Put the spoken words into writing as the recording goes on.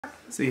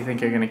So you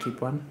think you're gonna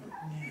keep one?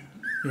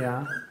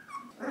 Yeah.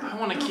 I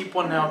want to keep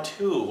one now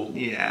too.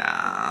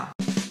 Yeah.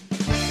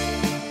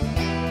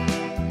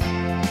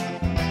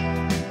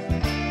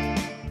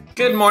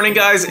 Good morning,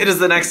 guys. It is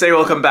the next day.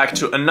 Welcome back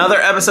to another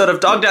episode of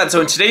Dog Dad.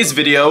 So in today's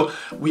video,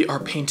 we are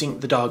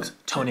painting the dog's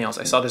toenails.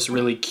 I saw this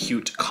really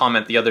cute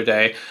comment the other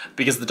day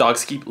because the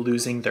dogs keep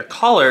losing their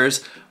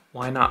collars.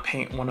 Why not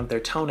paint one of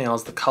their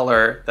toenails the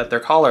color that their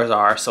collars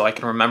are so I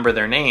can remember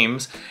their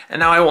names?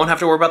 And now I won't have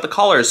to worry about the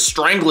collars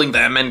strangling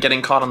them and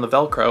getting caught on the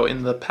Velcro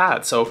in the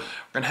pad. So we're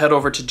gonna head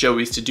over to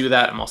Joey's to do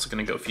that. I'm also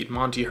gonna go feed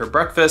Monty her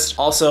breakfast.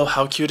 Also,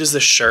 how cute is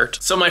this shirt?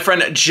 So my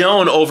friend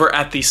Joan over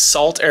at the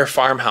Salt Air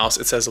Farmhouse,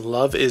 it says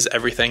love is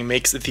everything,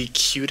 makes the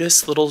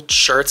cutest little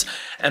shirts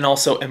and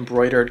also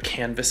embroidered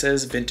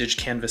canvases, vintage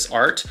canvas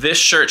art. This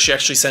shirt she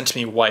actually sent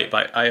me white,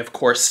 but I of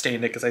course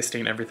stained it because I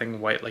stain everything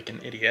white like an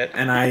idiot.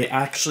 And I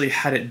actually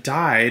had it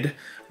dyed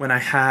when I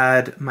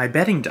had my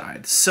bedding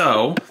dyed.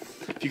 So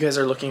if you guys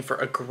are looking for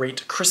a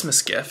great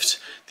Christmas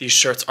gift, these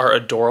shirts are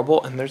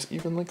adorable, and there's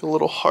even like a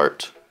little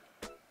heart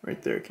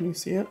right there. Can you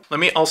see it? Let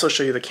me also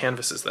show you the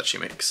canvases that she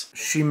makes.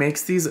 She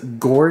makes these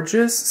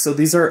gorgeous, so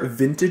these are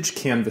vintage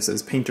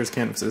canvases, painter's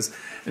canvases,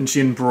 and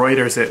she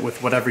embroiders it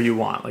with whatever you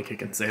want. Like it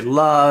can say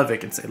love, it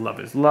can say love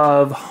is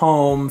love,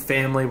 home,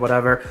 family,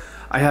 whatever.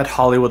 I had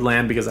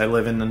Hollywoodland because I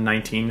live in the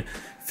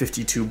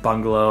 1952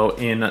 bungalow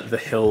in the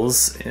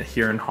hills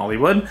here in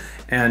Hollywood.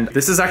 And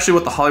this is actually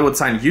what the Hollywood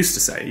sign used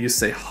to say. It used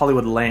to say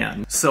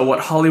Hollywoodland. So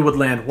what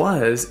Hollywoodland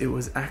was, it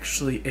was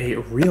actually a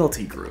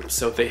realty group.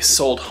 So they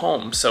sold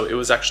homes. So it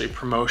was actually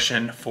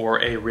promotion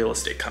for a real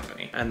estate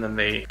company. And then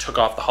they took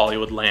off the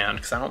Hollywoodland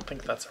because I don't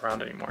think that's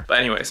around anymore. But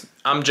anyways,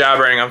 I'm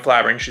jabbering, I'm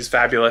blabbering. She's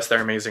fabulous, they're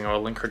amazing.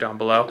 I'll link her down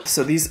below.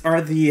 So these are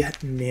the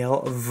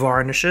nail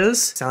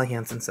varnishes. Sally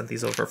Hansen sent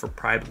these over for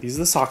Pride. These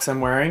are the socks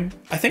I'm wearing.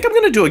 I think I'm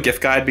gonna do a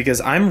gift guide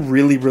because I'm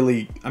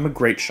a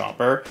great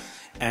shopper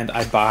and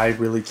I buy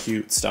really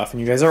cute stuff.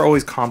 And you guys are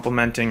always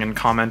complimenting and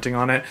commenting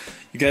on it.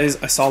 You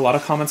guys, I saw a lot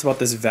of comments about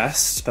this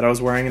vest that I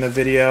was wearing in a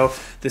video.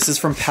 This is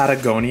from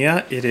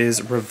Patagonia. It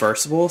is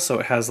reversible, so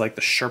it has like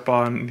the Sherpa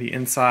on the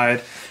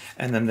inside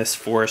and then this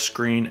forest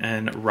green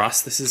and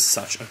rust. This is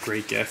such a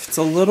great gift. It's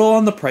a little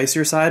on the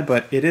pricier side,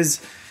 but it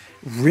is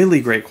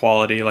really great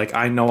quality. Like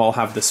I know I'll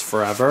have this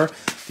forever.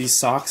 These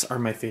socks are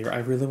my favorite. I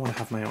really want to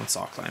have my own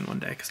sock line one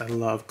day because I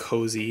love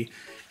cozy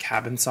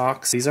cabin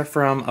socks. These are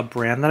from a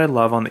brand that I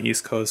love on the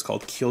East Coast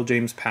called Keel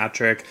James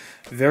Patrick.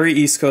 Very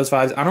East Coast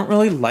vibes. I don't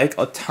really like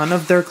a ton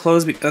of their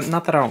clothes,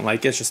 not that I don't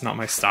like it, it's just not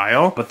my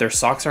style, but their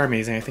socks are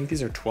amazing. I think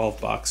these are 12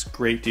 bucks,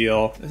 great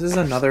deal. This is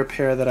another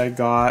pair that I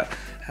got.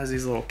 It has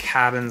these little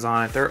cabins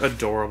on it. They're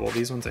adorable.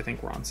 These ones I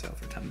think were on sale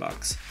for 10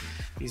 bucks.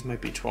 These might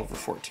be 12 or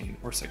 14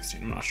 or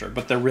 16, I'm not sure,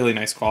 but they're really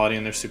nice quality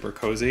and they're super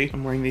cozy.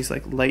 I'm wearing these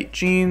like light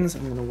jeans.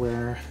 I'm gonna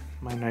wear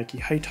my Nike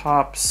high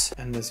tops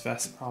and this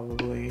vest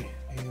probably,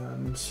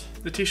 and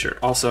the t-shirt.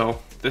 Also,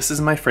 this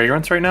is my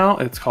fragrance right now.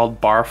 It's called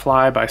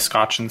Barfly by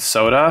Scotch and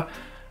Soda.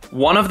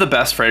 One of the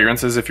best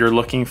fragrances if you're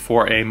looking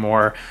for a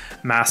more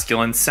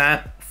masculine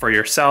scent for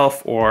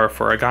yourself or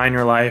for a guy in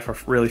your life or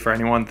really for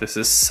anyone. This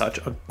is such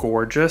a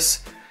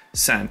gorgeous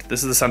scent.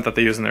 This is the scent that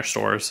they use in their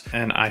stores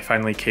and I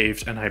finally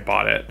caved and I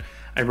bought it.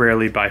 I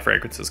rarely buy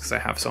fragrances because I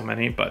have so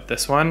many, but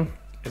this one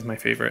is my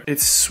favorite.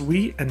 It's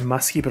sweet and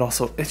musky, but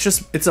also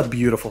it's a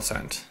beautiful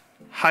scent.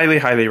 Highly,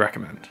 highly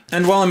recommend.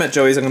 And while I'm at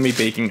Joey's, I'm gonna be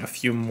baking a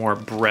few more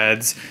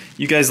breads.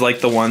 You guys like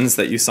the ones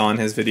that you saw in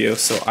his video,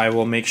 so I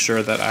will make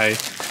sure that I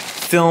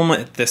film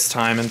it this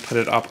time and put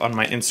it up on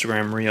my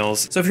Instagram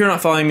Reels. So if you're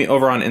not following me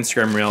over on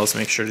Instagram Reels,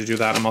 make sure to do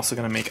that. I'm also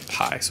gonna make a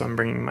pie, so I'm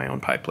bringing my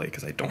own pie plate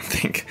because I don't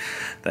think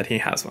that he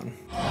has one.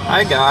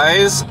 Hi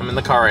guys, I'm in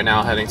the car right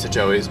now heading to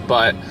Joey's,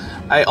 but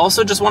I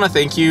also just want to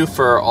thank you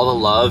for all the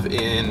love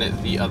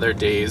in the other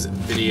day's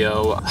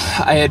video.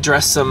 I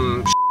addressed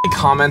some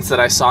comments that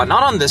I saw,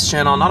 not on this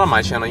channel, not on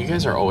my channel. You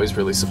guys are always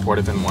really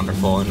supportive and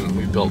wonderful, and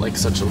we've built like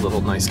such a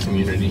little nice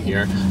community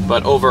here.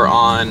 But over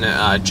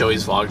on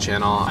Joey's vlog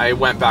channel, I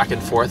went back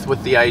and forth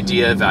with the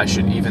idea if I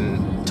should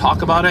even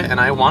talk about it, and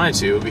I wanted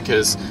to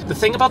because the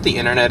thing about the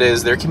internet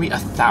is there can be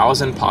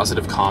 1,000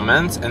 positive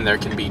comments and there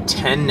can be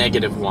 10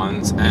 negative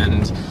ones,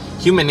 and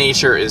human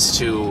nature is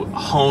to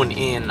hone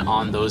in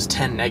on those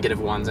 10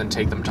 negative ones and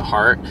take them to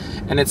heart.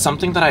 And it's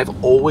something that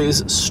I've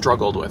always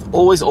struggled with.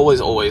 Always,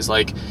 always, always.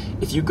 Like,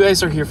 if you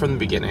guys are here from the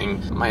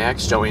beginning, my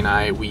ex Joey and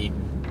I, we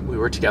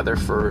were together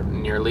for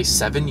nearly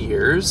 7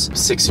 years,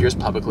 6 years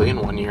publicly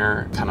and 1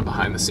 year kind of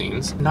behind the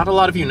scenes. Not a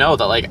lot of you know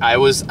that like I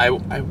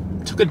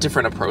took a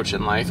different approach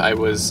in life. I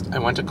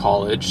went to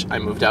college, I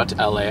moved out to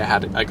LA,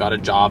 I got a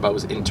job, I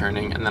was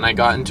interning, and then I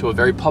got into a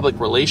very public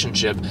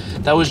relationship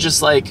that was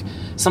just like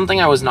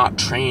something I was not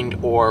trained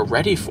or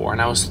ready for,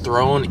 and I was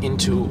thrown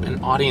into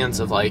an audience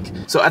of like,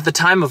 so at the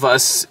time of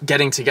us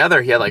getting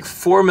together, he had like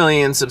 4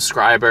 million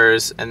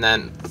subscribers, and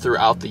then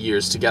throughout the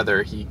years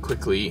together, he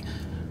quickly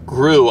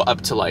grew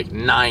up to like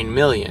 9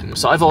 million.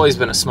 So I've always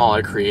been a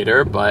smaller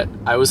creator, but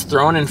I was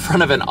thrown in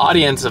front of an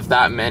audience of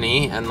that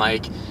many, and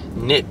like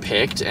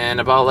nitpicked, and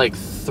about like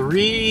 4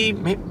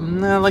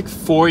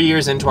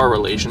 years into our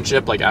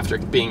relationship, like after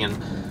being in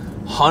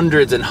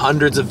hundreds and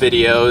hundreds of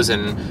videos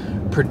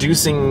and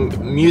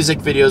producing music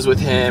videos with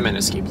him and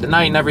Escape the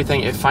Night and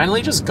everything, it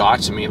finally just got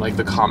to me. Like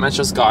the comments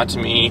just got to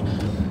me.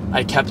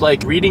 I kept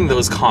like reading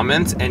those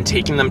comments and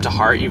taking them to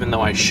heart even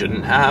though I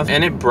shouldn't have,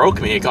 and it broke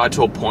me. It got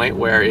to a point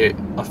where it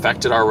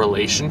affected our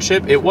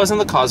relationship. It wasn't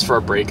the cause for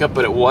a breakup,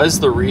 but it was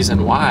the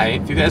reason why.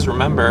 If you guys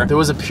remember, there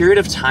was a period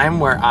of time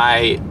where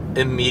I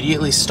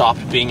immediately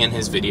stopped being in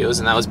his videos,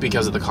 and that was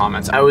because of the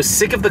comments. I was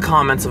sick of the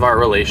comments of our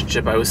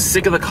relationship. I was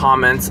sick of the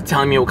comments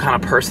telling me what kind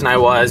of person I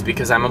was,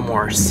 because I'm a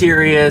more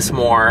serious,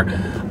 more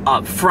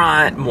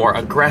upfront, more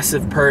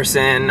aggressive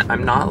person.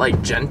 I'm not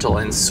like gentle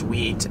and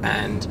sweet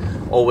and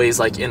always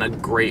like in a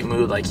great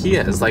mood like he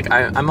is. Like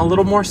I'm a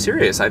little more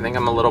serious. I think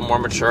I'm a little more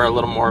mature, a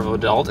little more of an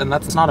adult, and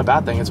that's not a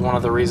bad thing. It's one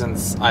of the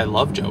reasons I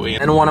love Joey.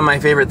 And one of my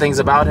favorite things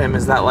about him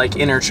is that like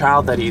inner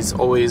child that he's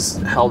always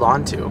held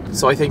on to.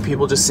 So I think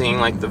people just seeing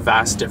like the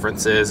vast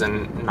differences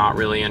and not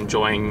really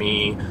enjoying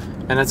me,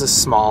 and it's a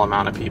small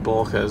amount of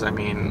people because I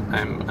mean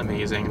I'm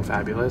amazing and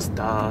fabulous,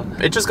 duh.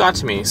 It just got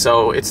to me.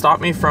 So it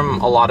stopped me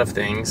from a lot of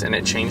things, and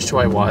it changed who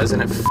I was,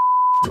 and it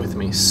with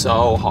me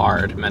so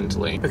hard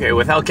mentally. Okay,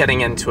 without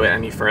getting into it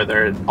any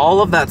further,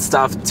 all of that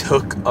stuff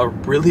took a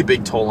really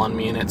big toll on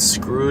me, and it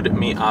screwed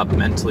me up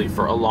mentally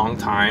for a long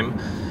time.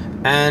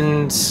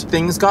 And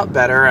things got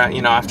better,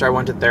 you know, after I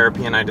went to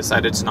therapy and I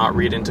decided to not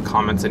read into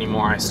comments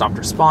anymore. I stopped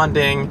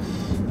responding.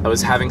 I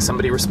was having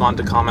somebody respond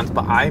to comments,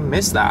 but I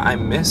miss that. I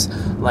miss,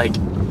 like,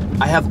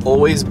 I have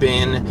always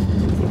been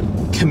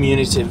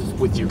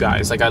communicative with you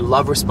guys. Like, I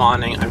love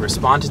responding. I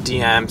respond to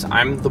DMs.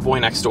 I'm the boy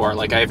next door.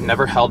 Like, I've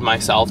never held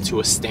myself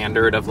to a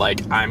standard of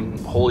like, I'm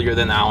holier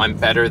than thou, I'm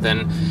better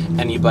than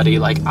anybody.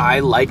 Like, I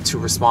like to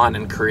respond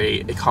and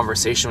create a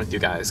conversation with you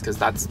guys because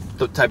that's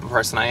the type of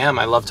person I am.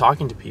 I love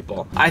talking to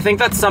people. I think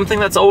that's something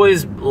that's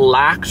always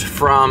lacked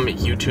from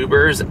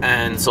YouTubers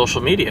and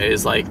social media,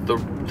 is like the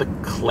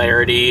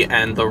clarity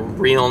and the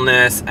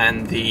realness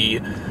and the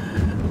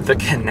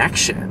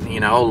connection.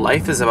 You know,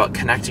 life is about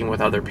connecting with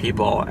other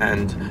people,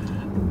 and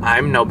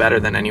I'm no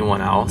better than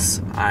anyone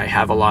else. I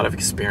have a lot of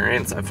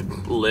experience.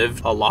 I've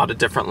lived a lot of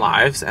different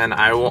lives, and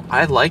I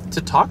like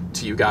to talk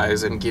to you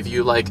guys and give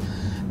you like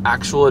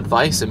actual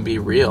advice and be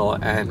real.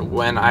 And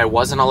when I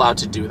wasn't allowed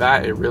to do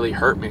that, it really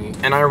hurt me.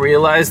 And I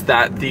realized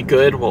that the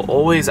good will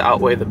always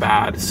outweigh the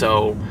bad.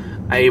 So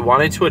I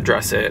wanted to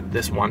address it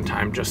this one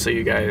time just so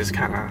you guys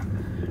kind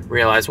of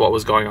realize what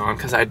was going on,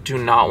 because I do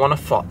not want to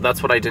fall.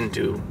 That's what I didn't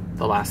do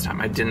the last time.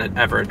 I didn't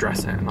ever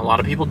address it. And a lot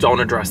of people don't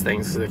address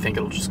things because they think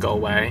it'll just go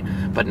away,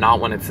 but not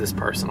when it's this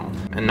personal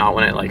and not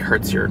when it like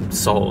hurts your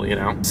soul, you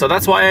know? So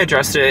that's why I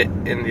addressed it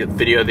in the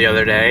video the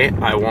other day.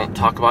 I won't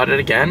talk about it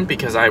again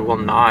because I will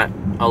not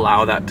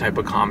allow that type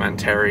of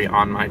commentary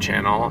on my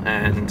channel.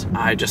 And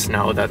I just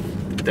know that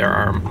there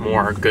are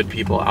more good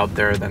people out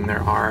there than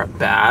there are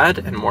bad,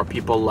 and more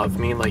people love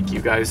me like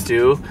you guys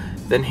do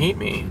than hate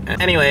me.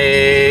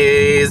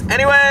 Anyways,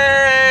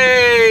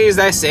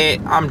 that's it.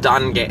 I'm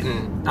done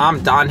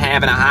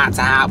having a heart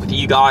to heart with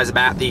you guys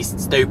about this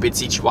stupid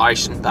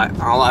situation, but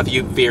I love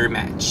you very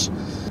much.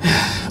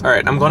 All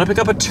right, I'm gonna pick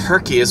up a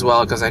turkey as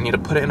well because I need to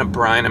put it in a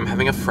brine. I'm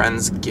having a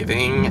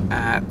Friendsgiving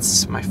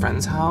at my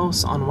friend's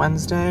house on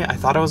Wednesday. I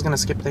thought I was gonna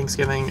skip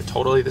Thanksgiving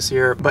totally this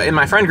year, but in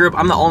my friend group,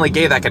 I'm the only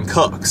gay that can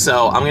cook.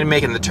 So I'm gonna be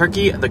making the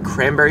turkey, the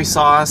cranberry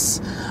sauce.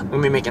 I'm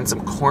gonna be making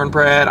some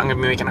cornbread. I'm gonna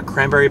be making a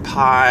cranberry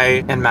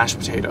pie and mashed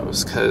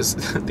potatoes because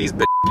these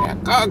bitches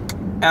can't cook,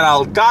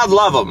 and God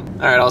love them.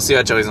 All right, I'll see you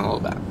at Joey's in a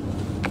little bit.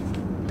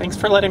 Thanks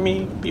for letting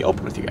me be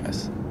open with you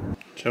guys.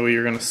 Joey,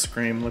 you're gonna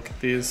scream. Look at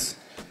these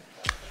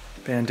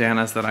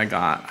bandanas that I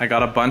got. I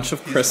got a bunch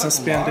of Christmas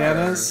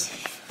bandanas.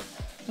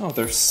 Oh,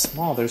 they're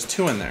small. There's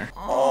 2 in there.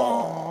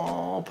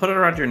 Oh, put it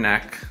around your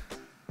neck.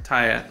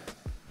 Tie it.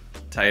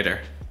 Tighter.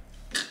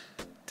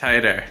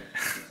 Tighter.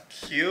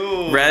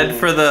 Cute. Red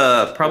for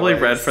the, probably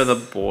boys. Red for the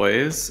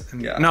boys.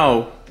 And yeah.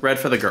 No, red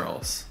for the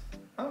girls.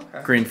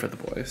 Okay. Green for the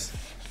boys.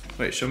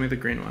 Wait, show me the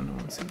green one. I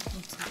want to see.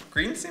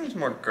 Green seems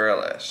more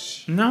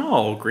girlish.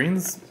 No,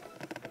 green's,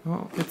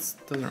 well, it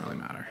doesn't really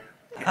matter.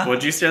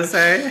 What'd you just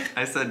say?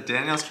 I said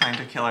Daniel's trying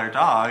to kill our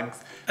dogs.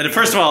 And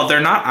first of all,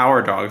 they're not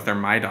our dogs, they're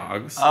my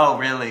dogs. Oh,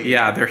 really?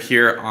 Yeah, they're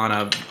here on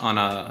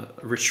a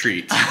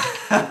retreat.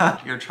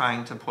 You're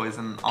trying to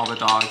poison all the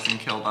dogs and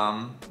kill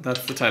them.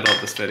 That's the title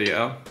of this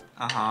video.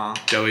 Uh-huh.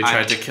 Joey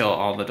tried to kill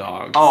all the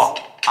dogs. Oh,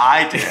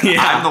 I did.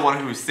 Yeah. I'm the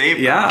one who saved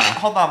them. Yeah.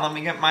 Hold on, let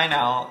me get mine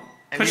out.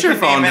 Put your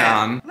phone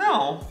down.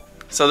 No.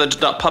 So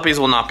the puppies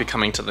will not be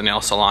coming to the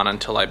nail salon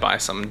until I buy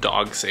some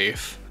dog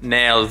safe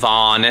nail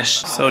varnish.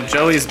 So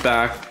Joey's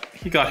back.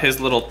 He got his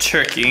little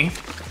turkey.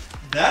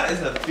 That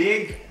is a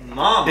big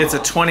mama. It's a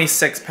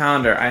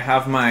 26-pounder. I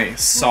have my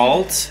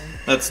salt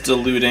that's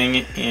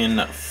diluting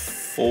in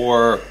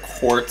 4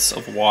 quarts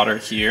of water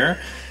here.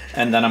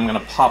 And then I'm gonna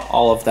pop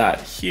all of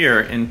that here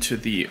into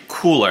the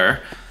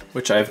cooler,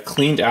 which I've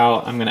cleaned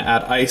out. I'm gonna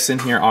add ice in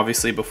here,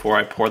 obviously, before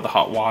I pour the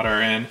hot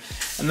water in.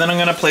 And then I'm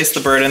gonna place the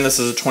bird in. This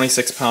is a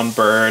 26-pound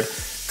bird.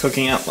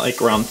 cooking at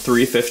like around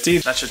 350.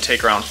 That should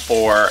take around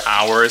 4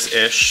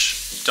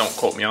 hours-ish. Don't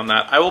quote me on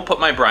that. I will put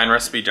my brine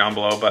recipe down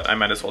below, but I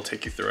might as well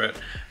take you through it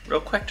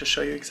real quick to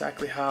show you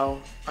exactly how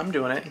I'm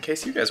doing it in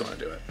case you guys want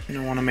to do it.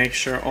 You want to make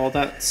sure all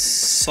that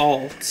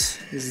salt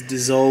is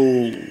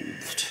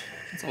dissolved.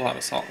 That's a lot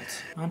of salt.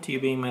 Monty, you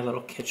being my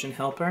little kitchen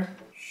helper.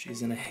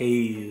 She's in a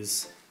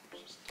haze.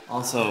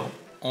 Also,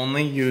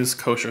 only use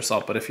kosher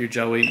salt, but if you're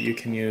Joey, you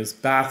can use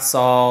bath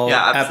salt,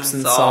 yeah,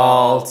 Epsom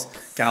salt,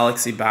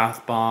 Galaxy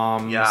bath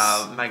bombs.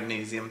 Yeah,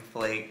 magnesium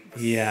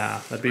flakes. Yeah,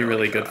 that'd be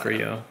really good for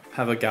you.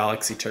 Have a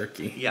Galaxy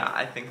turkey. Yeah,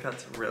 I think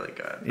that's really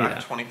good. Yeah.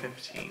 Back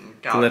 2015,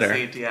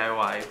 Galaxy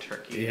DIY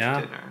turkey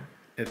dinner.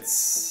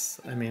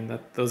 It's, I mean,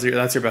 that's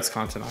your best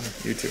content on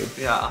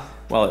YouTube. Yeah.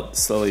 Well, it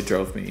slowly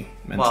drove me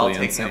mentally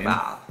insane. Taking a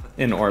bath.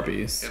 In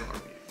Orbeez. In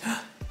Orbeez.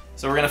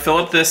 So we're gonna fill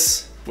up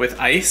this with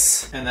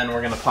ice, and then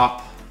we're gonna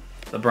pop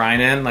the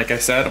brine in. Like I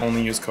said,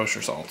 only use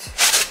kosher salt.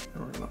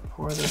 And we're gonna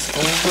pour this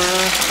over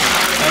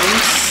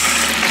ice.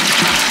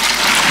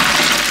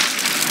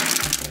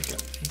 Make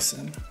it nice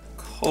and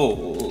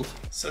cold.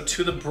 So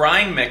to the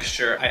brine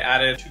mixture, I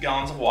added 2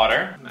 gallons of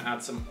water. I'm gonna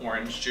add some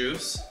orange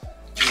juice.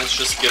 And this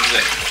just gives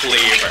it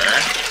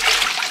flavor.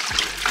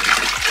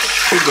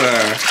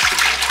 Sugar.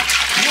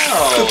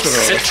 Oh,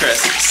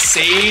 citrus.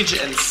 Sage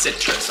and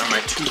citrus are my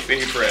 2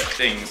 favorite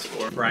things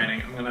for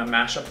brining. I'm gonna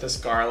mash up this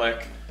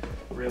garlic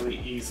really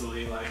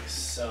easily like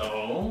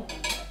so.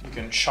 You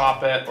can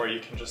chop it or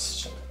you can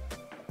just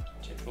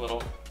take a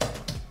little,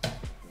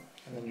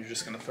 and then you're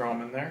just gonna throw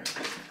them in there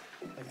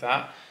like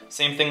that.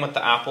 Same thing with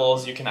the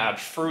apples. You can add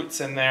fruits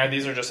in there.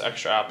 These are just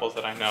extra apples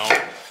that I know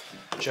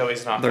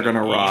Joey's not They're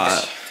gonna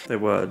rot. They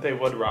would. They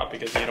would rot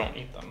because you don't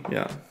eat them.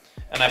 Yeah.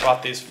 And I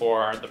bought these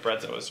for the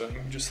breads I was doing.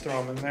 You just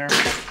throw them in there.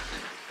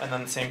 And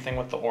then the same thing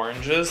with the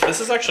oranges. This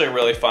is actually a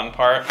really fun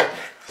part.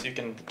 So you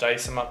can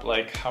dice them up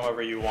like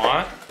however you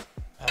want.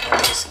 And then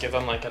just give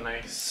them like a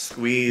nice...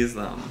 Squeeze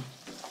them.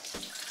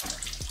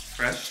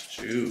 Fresh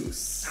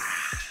juice.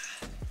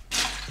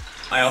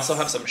 I also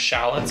have some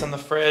shallots in the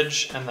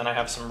fridge. And then I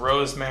have some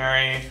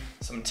rosemary,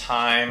 some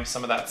thyme,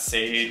 some of that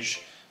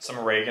sage, some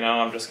oregano.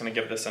 I'm just gonna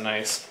give this a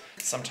nice...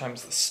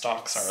 Sometimes the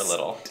stalks are a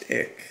little...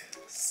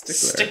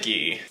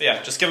 Sticky.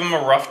 Yeah, just give them a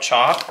rough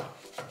chop.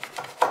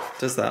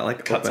 Does that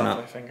like cuts open off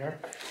up? My finger.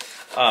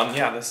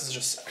 Yeah, this is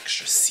just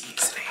extra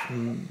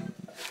seasoning.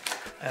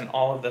 And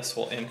all of this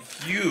will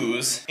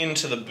infuse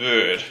into the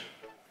bird.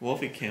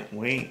 Wolfie can't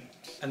wait.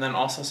 And then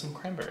also some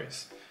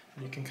cranberries.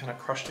 And you can kind of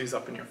crush these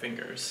up in your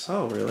fingers.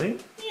 Oh, really?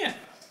 Yeah.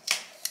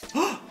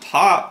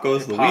 Pop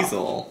goes the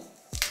weasel.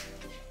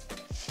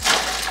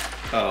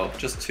 Oh,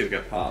 just 2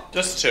 get popped.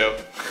 Just 2.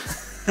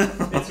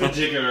 It's a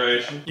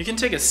jiggeration. You can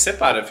take a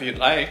sip out if you'd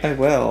like. I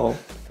will.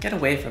 Get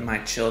away from my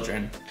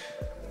children.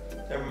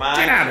 They're my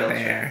Get out children.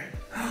 of there.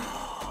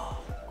 Oh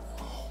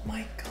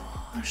my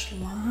gosh,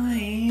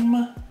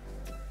 lime.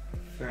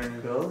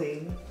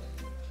 Ferngully.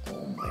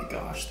 Oh my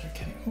gosh, they're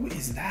kidding. Who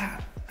is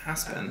that?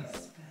 Aspen.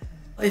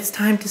 It's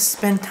time to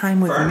spend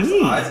time with Fern's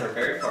me. eyes are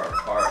very far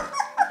apart.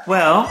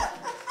 Well,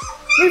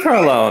 leave her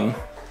alone.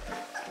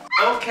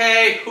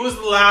 Okay, who's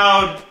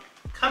loud?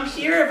 Come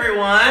here,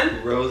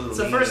 everyone. Rosalie. It's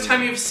the first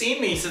time you've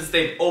seen me since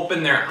they've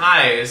opened their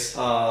eyes.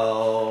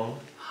 Oh.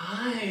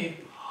 Hi.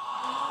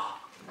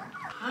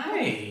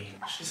 Hi.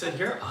 She said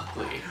you're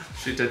ugly.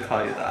 She did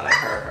call you that. I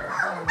heard her.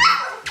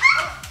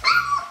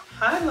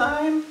 Hi,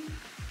 Lime.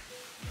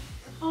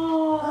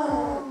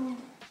 Oh.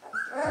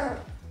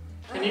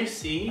 Can you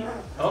see?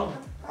 Oh.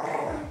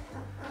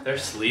 They're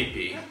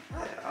sleepy.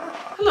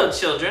 Hello,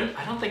 children.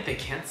 I don't think they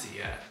can see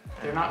yet.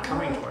 They're not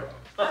coming toward.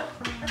 Oh.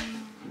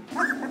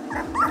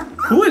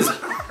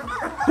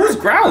 Who's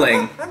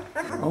growling?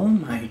 Oh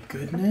my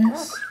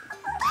goodness.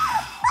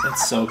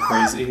 That's so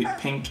crazy.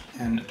 Pink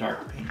and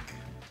dark pink.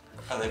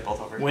 Are they both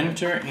over here?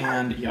 Winter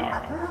and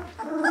Yarrow.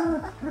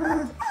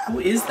 Who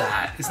is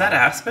that? Is that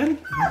Aspen?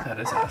 I think that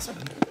is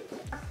Aspen.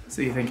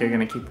 So you think you're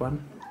gonna keep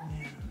one?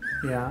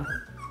 Yeah.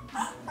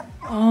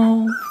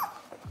 Oh.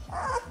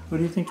 Who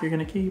do you think you're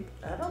gonna keep?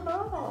 I don't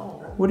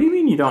know. What do you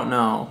mean you don't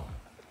know?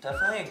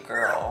 Definitely a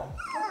girl.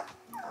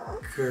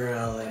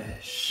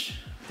 Girlish.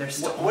 They're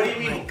still, What do you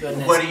mean? My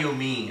goodness. What do you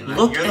mean?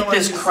 Look You're the at one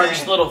this who's crunched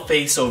saying, little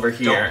face over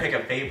here. Don't pick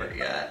a favorite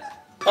yet.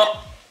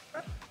 Oh.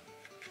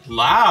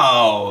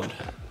 Loud.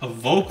 A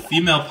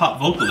female pop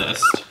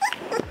vocalist.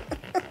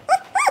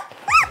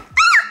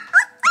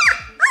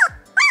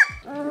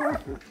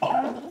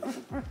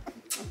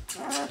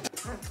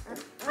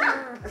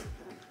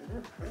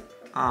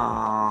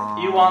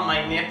 Aww. You want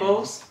my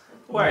nipples?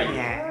 Where are you?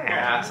 Yeah. You're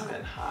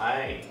Aspen.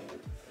 Hi.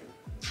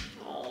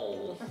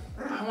 Oh,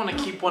 I want to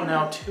keep one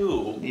now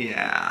too.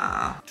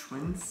 Yeah.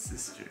 Twin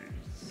sisters.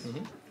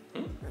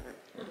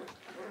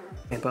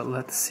 Okay, but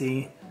let's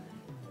see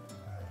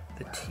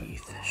the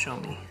teeth. Show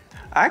me.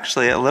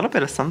 Actually, a little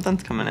bit of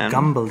something's coming in.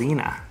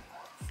 Gumbalina.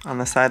 On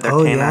the side, they're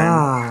Oh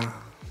canine. yeah.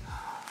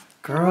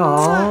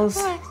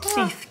 Girls.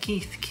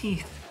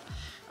 Keith.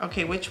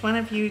 Okay, which one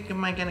of you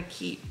am I gonna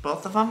keep?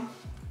 Both of them?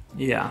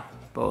 Yeah,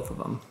 both of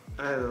them.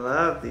 I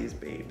love these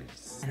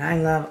babies. And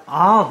I love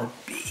all the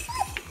babies.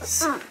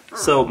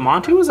 So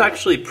Monty was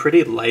actually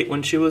pretty light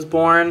when she was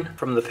born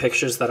from the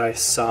pictures that I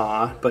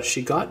saw, but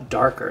she got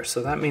darker.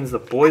 So that means the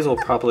boys will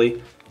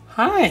probably,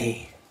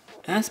 hi,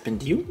 Aspen,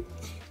 do you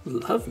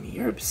love me?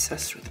 You're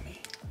obsessed with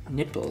me.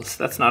 Nipples,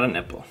 that's not a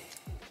nipple.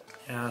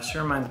 Yeah, she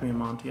reminds me of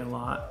Monty a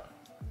lot.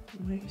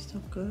 Why are you so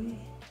good?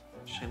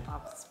 She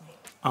loves me.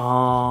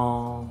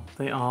 Oh,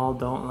 they all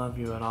don't love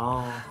you at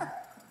all.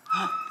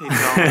 They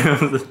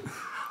don't.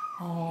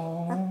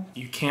 Oh.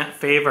 You can't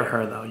favor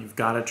her though. You've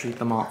got to treat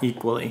them all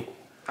equally.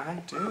 I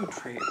do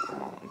treat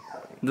them all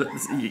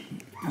equally.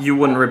 You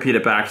wouldn't repeat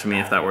it back to me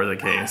if that were the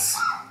case.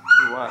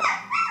 What?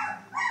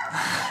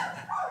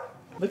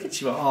 Look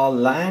at you all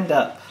lined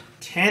up.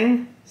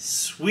 10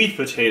 sweet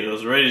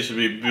potatoes ready to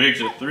be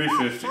baked at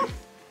 350.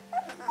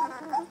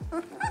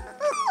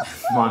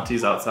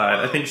 Monty's outside.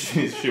 I think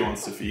she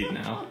wants to feed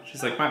now.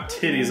 She's like, my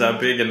titties are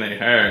big and they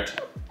hurt.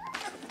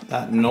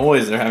 That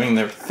noise, they're having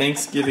their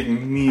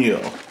Thanksgiving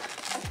meal.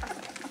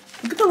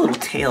 Look at the little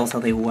tails, how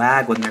they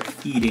wag when they're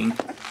feeding.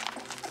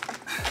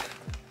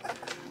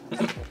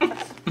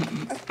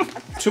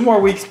 2 more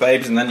weeks,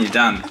 babes, and then you're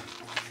done.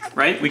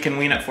 Right? We can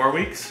wean at 4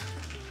 weeks?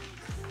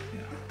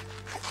 Yeah.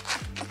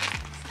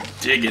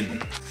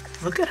 Digging.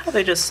 Look at how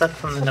they just suck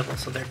from the nipple.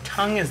 So their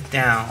tongue is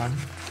down,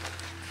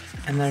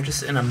 and they're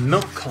just in a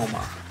milk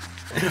coma.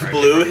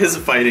 Blue is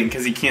fighting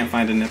because he can't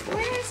find a nipple.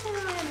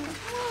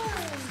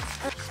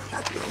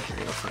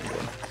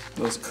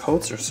 Those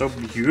coats are so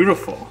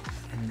beautiful.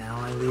 And now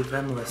I leave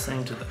them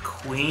listening to the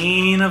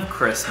Queen of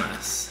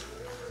Christmas.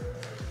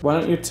 Why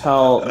don't you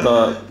tell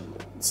the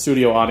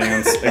studio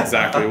audience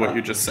exactly what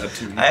you just said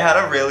to me? I had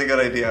a really good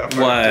idea for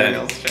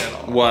Daniel's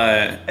channel.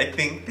 What? I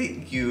think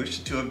that you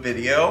should do a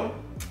video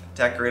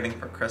decorating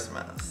for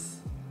Christmas.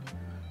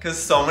 Because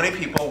so many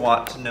people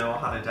want to know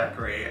how to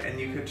decorate, and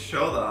you could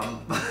show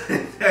them by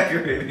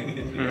decorating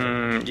in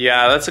here.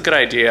 Yeah, that's a good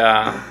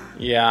idea.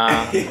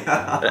 Yeah.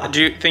 Yeah.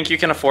 Do you think you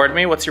can afford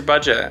me? What's your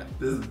budget?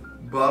 This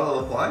bottle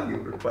of wine you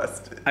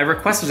requested. I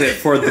requested it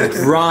for the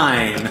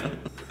brine.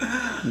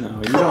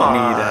 No, you don't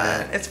need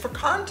it. It's for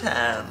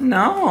content.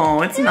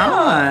 No, it's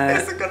not.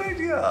 It's a good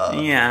idea.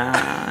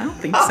 Yeah, I don't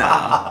think so.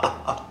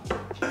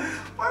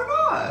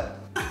 Why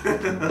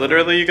not?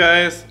 Literally, you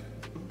guys.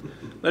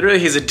 Literally,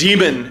 he's a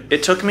demon.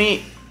 It took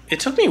me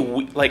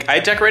like, I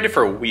decorated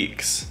for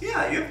weeks.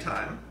 Yeah, you have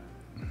time.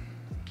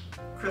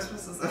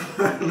 Christmas is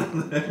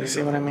another. You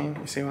see what I mean?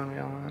 You see what I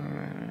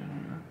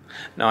mean?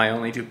 No, I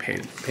only do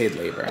paid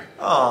labor.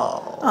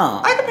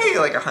 Oh. I can pay you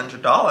like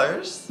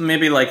 $100.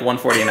 Maybe like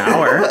 $140 an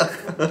hour.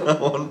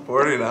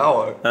 $140 an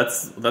hour.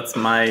 That's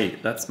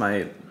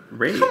my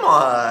rate. Come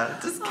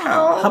on, just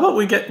count. How about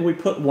we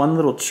put one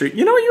little tree?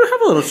 You know what? You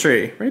have a little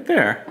tree right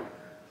there.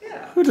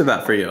 Yeah. Who did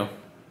that for you?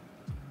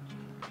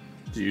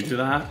 Do you do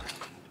that?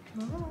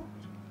 No.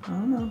 I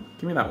don't know.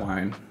 Give me that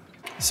wine.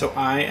 So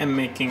I am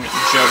making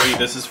Joey,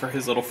 this is for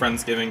his little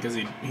Friendsgiving because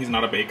he's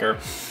not a baker.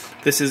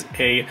 This is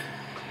a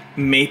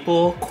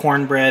maple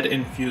cornbread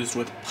infused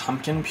with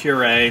pumpkin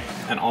puree,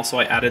 and also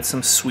I added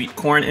some sweet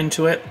corn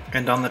into it.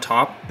 And on the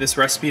top, this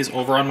recipe is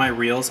over on my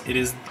reels. It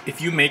is, if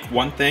you make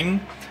one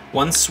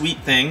sweet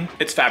thing,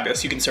 it's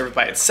fabulous. You can serve it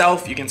by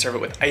itself, you can serve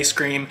it with ice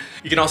cream.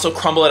 You can also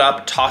crumble it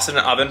up, toss it in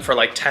an oven for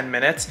like 10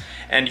 minutes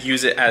and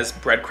use it as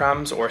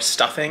breadcrumbs or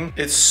stuffing.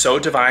 It's so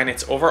divine.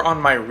 It's over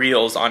on my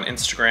reels on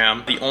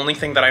Instagram. The only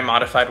thing that I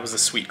modified was the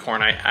sweet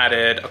corn. I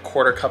added a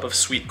 1/4 cup of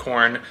sweet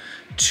corn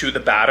to the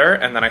batter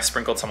and then I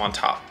sprinkled some on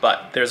top.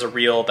 But there's a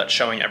reel that's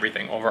showing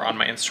everything over on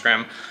my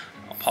Instagram.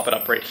 I'll pop it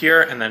up right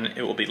here and then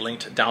it will be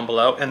linked down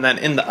below. And then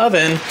in the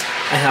oven,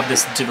 I have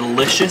this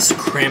delicious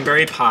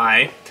cranberry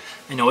pie.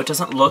 I know it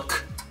doesn't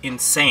look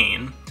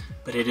insane,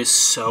 but it is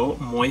so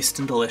moist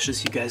and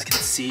delicious. You guys can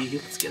see,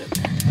 let's get it.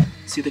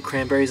 See the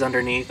cranberries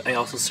underneath. I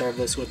also serve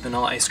this with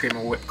vanilla ice cream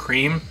or whipped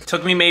cream. It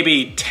took me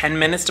maybe 10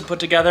 minutes to put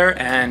together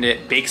and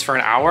it bakes for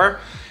an hour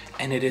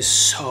and it is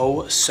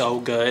so,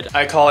 so good.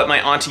 I call it my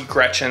Auntie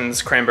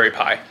Gretchen's cranberry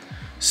pie.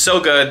 So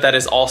good. That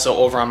is also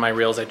over on my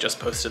reels. I just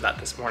posted that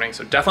this morning,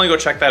 so definitely go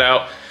check that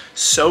out.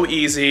 So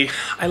easy.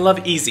 I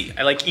love easy.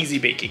 I like easy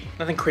baking.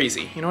 Nothing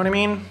crazy, you know what I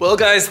mean? Well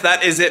guys,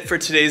 that is it for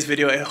today's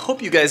video. I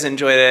hope you guys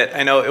enjoyed it.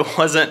 I know it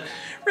wasn't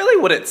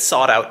really what it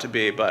sought out to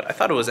be, but I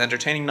thought it was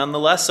entertaining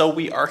nonetheless, so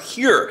we are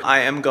here. I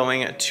am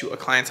going to a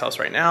client's house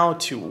right now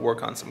to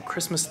work on some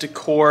Christmas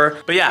decor.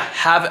 But yeah,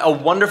 have a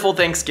wonderful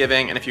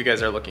Thanksgiving, and if you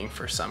guys are looking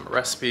for some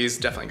recipes,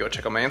 definitely go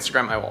check out my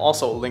Instagram. I will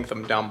also link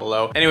them down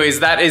below. Anyways,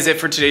 that is it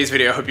for today's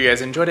video. I hope you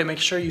guys enjoyed it. Make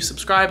sure you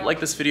subscribe,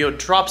 like this video,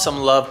 drop some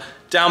love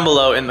down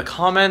below in the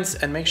comments,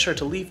 and make sure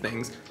to leave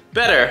things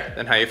better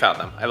than how you found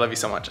them. I love you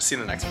so much. I'll see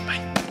you in the next one.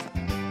 Bye.